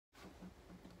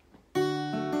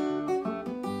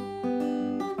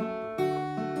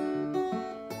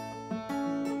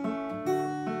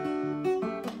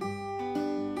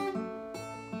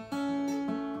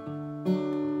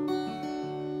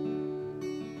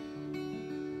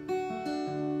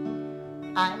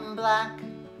I'm black,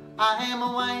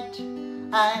 I'm white,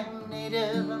 I'm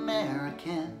Native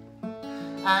American,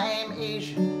 I'm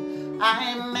Asian,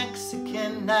 I'm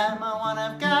Mexican, I'm one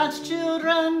of God's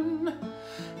children.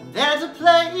 There's a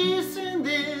place in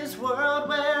this world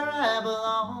where I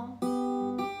belong,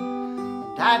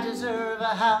 and I deserve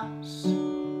a house,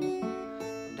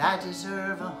 and I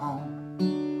deserve a home.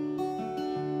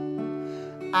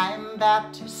 I'm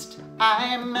Baptist,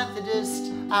 I'm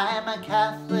Methodist, I'm a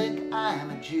Catholic, I'm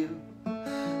a Jew,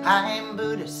 I'm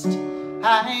Buddhist,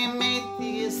 I'm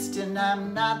atheist, and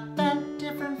I'm not that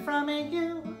different from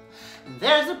you.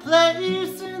 There's a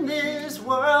place in this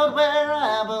world where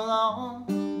I belong,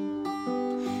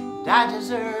 and I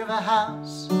deserve a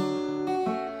house,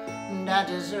 and I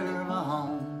deserve a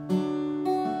home.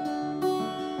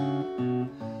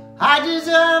 I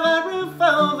deserve a roof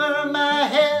over my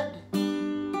head,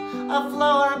 a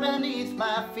floor beneath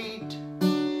my feet,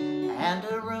 and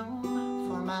a room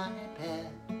for my bed,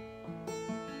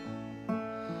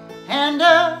 and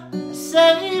a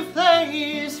safe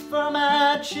place for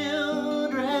my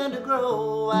children to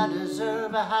grow. I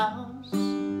deserve a house,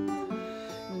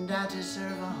 and I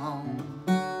deserve a home.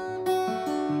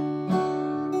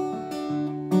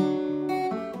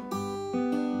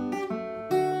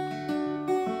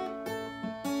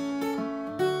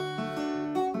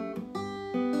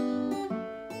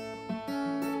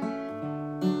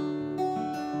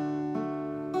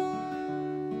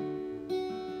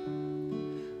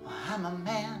 I'm a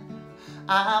man,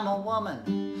 I'm a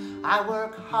woman, I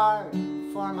work hard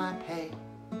for my pay.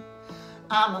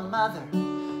 I'm a mother,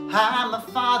 I'm a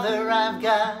father, I've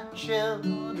got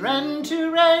children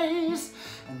to raise.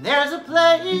 And there's a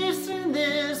place in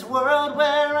this world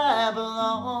where I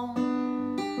belong,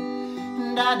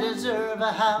 and I deserve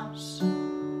a house,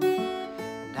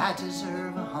 and I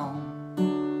deserve a home.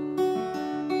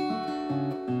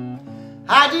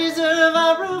 I deserve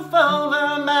a roof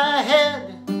over my head,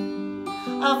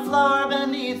 a floor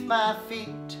beneath my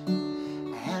feet,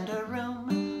 and a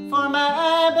room for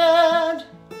my bed,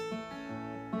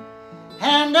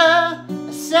 and a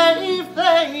safe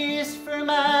place for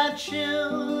my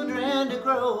children to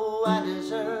grow. I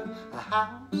deserve a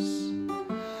house,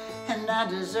 and I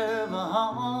deserve a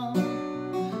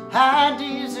home. I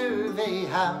deserve a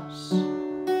house,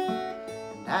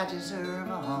 and I deserve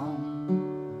a home.